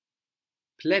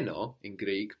Pleno in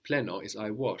Greek, pleno is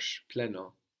I wash,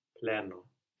 pleno. Pleno.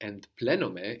 And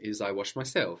plenome is I wash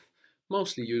myself.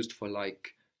 Mostly used for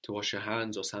like to wash your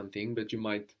hands or something, but you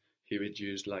might hear it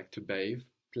used like to bathe.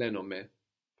 Plenome.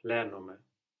 Plenome.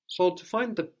 So to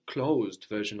find the closed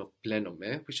version of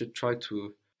plenome, we should try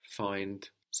to find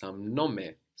some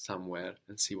nome somewhere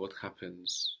and see what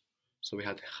happens. So we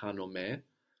had chanome,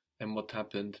 and what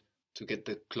happened to get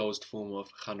the closed form of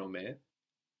chanome?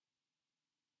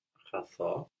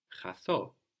 Chatho.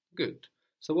 Chatho. Good.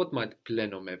 So what might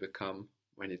plenome become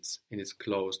when it's in its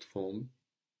closed form?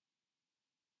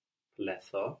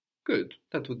 Pletho. Good.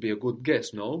 That would be a good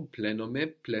guess, no?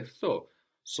 Plenome, pletho.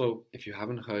 So if you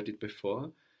haven't heard it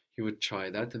before, you would try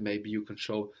that, and maybe you can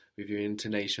show with your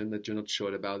intonation that you're not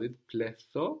sure about it.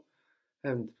 Pletho.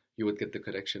 And you would get the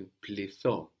correction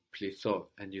plitho, plitho.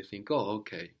 And you think, oh,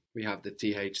 okay, we have the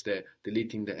th there,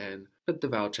 deleting the n, but the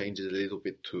vowel changes a little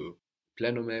bit too.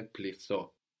 Plenome, plitho.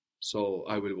 So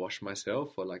I will wash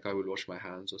myself, or like I will wash my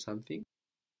hands or something.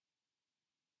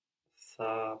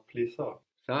 Θα πληθώ.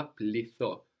 Θα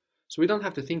πληθώ. So we don't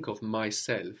have to think of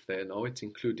myself there, no, it's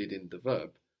included in the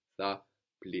verb. Θα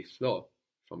πληθώ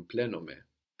from plenome.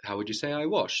 How would you say I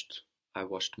washed? I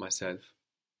washed myself.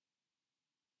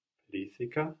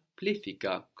 Πλήθηκα.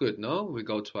 Plithika. Good, no? We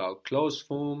go to our closed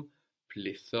form.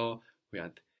 Plitho. We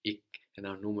had ik and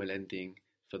our normal ending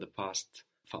for the past.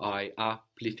 For I, a,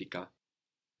 plithika.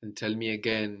 And tell me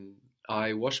again,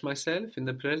 I wash myself in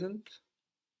the present?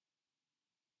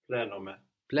 Πλένομαι.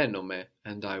 Plenome.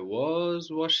 And I was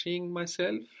washing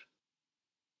myself?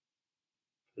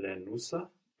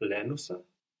 Πλένουσα. Πλένουσα.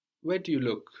 Where do you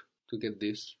look to get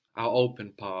this? Our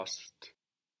open past.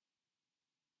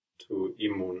 Του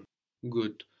ήμουν.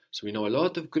 Good. So we know a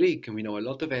lot of Greek and we know a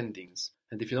lot of endings.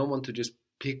 And if you don't want to just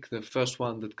pick the first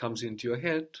one that comes into your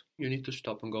head, you need to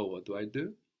stop and go, what do I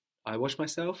do? I wash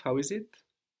myself, how is it?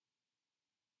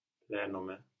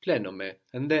 Πλένομαι. Plenome.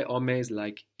 And there ome is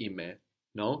like ime,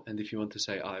 no? And if you want to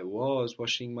say I was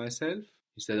washing myself,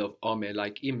 instead of ome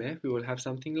like ime, we will have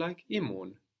something like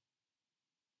imun.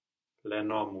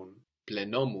 Πλενόμουν.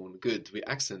 Plenomun. Good. We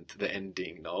accent the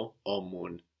ending, no?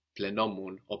 Omun.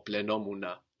 Plenomun or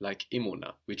plenomuna, like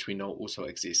imuna, which we know also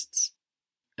exists.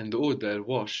 And the order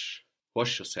wash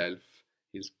yourself,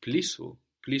 is plisu,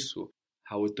 plisu.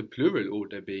 How would the plural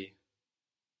order be?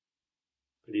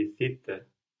 Πληθείτε.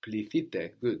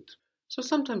 Plithite, good. So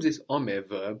sometimes this ome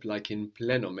verb, like in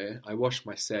plenome, I wash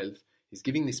myself, is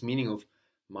giving this meaning of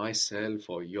myself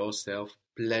or yourself.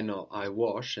 Pleno, I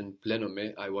wash, and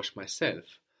plenome, I wash myself.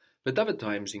 But other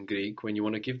times in Greek, when you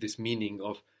want to give this meaning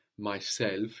of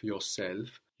myself,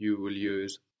 yourself, you will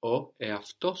use o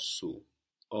eαυτόσου.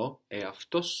 O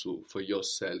eαυτόσου for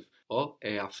yourself. O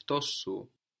eαυτόσου.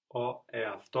 Ο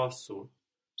εαυτόσου.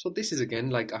 So this is again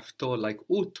like αυτό, like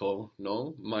ούτω,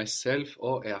 no? Myself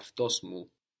o eαυτός μου.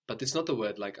 But it's not a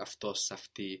word like αυτός,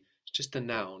 αυτή. It's just a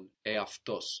noun,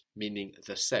 eαυτός, meaning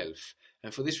the self.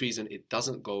 And for this reason, it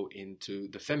doesn't go into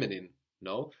the feminine,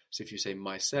 no? So if you say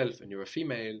myself and you're a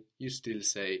female, you still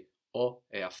say o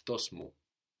eαυτός μου.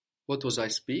 What was I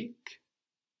speak?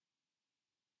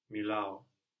 Μιλάω.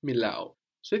 Milao.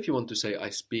 So if you want to say I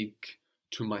speak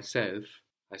to myself,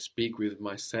 I speak with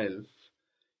myself,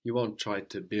 you won't try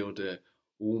to build a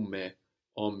ume,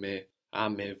 ome,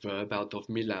 ame verb out of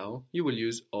milao. You will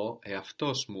use o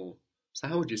eαυτός μου. So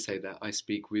how would you say that? I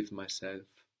speak with myself.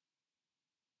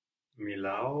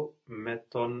 Μιλάω με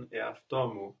τον εαυτό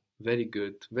μου. Very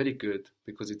good,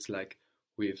 because it's like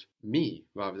with me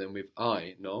rather than with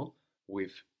I, no?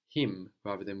 With him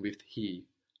rather than with he.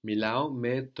 Μιλάω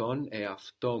με τον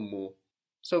εαυτό μου.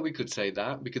 So we could say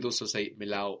that. We could also say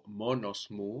μιλάω μόνος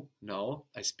μου. No,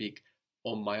 I speak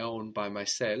on my own by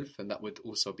myself, and that would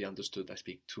also be understood I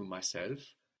speak to myself,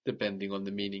 depending on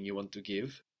the meaning you want to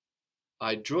give.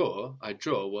 I draw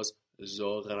was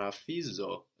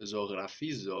ζωγραφίζω,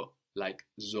 ζωγραφίζω, like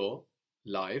zo,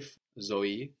 life,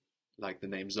 Zoe, like the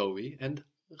name Zoe, and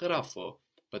grafo,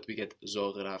 but we get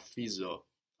ζωγραφίζω,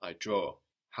 I draw.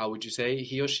 How would you say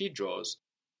he or she draws?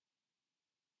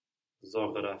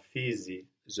 Ζωγραφίζει.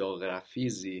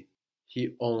 Ζωγραφίζει.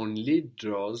 He only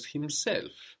draws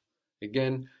himself.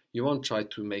 Again, you won't try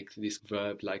to make this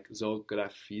verb like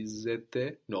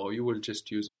ζωγραφίζεται. No, you will just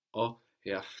use ο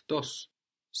εαυτός.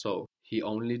 So, he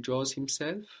only draws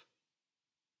himself.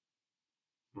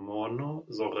 Μόνο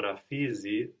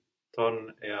ζωγραφίζει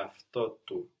τον εαυτό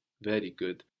του. Very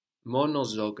good. Μόνο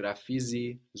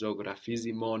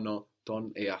ζωγραφίζει μόνο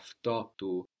τον εαυτό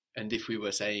του. And if we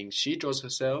were saying she draws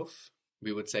herself,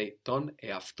 we would say τον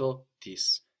εαυτό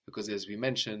της. Because as we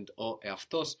mentioned, ο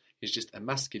εαυτός is just a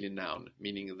masculine noun,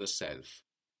 meaning the self.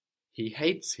 He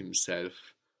hates himself.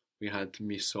 we had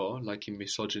miso, like in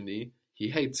misogyny, he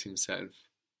hates himself.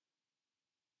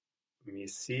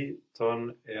 Misi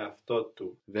ton eαυτό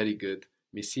του. Very good.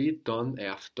 Misi ton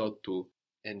eαυτό του.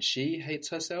 And she hates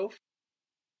herself?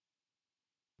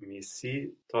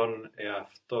 Misi ton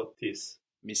eαυτό της.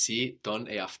 Misi ton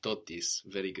eαυτό της.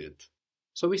 Very good.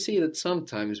 So we see that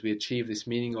sometimes we achieve this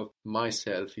meaning of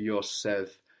myself,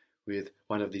 yourself, with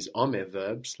one of these ome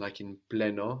verbs, like in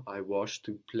pleno, I wash,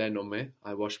 to plenome,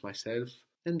 I wash myself,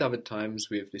 and other times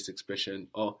with this expression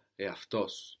o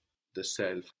eαυτός, the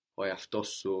self, o eαυτός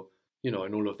σου, in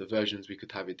all of the versions we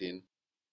could have it in.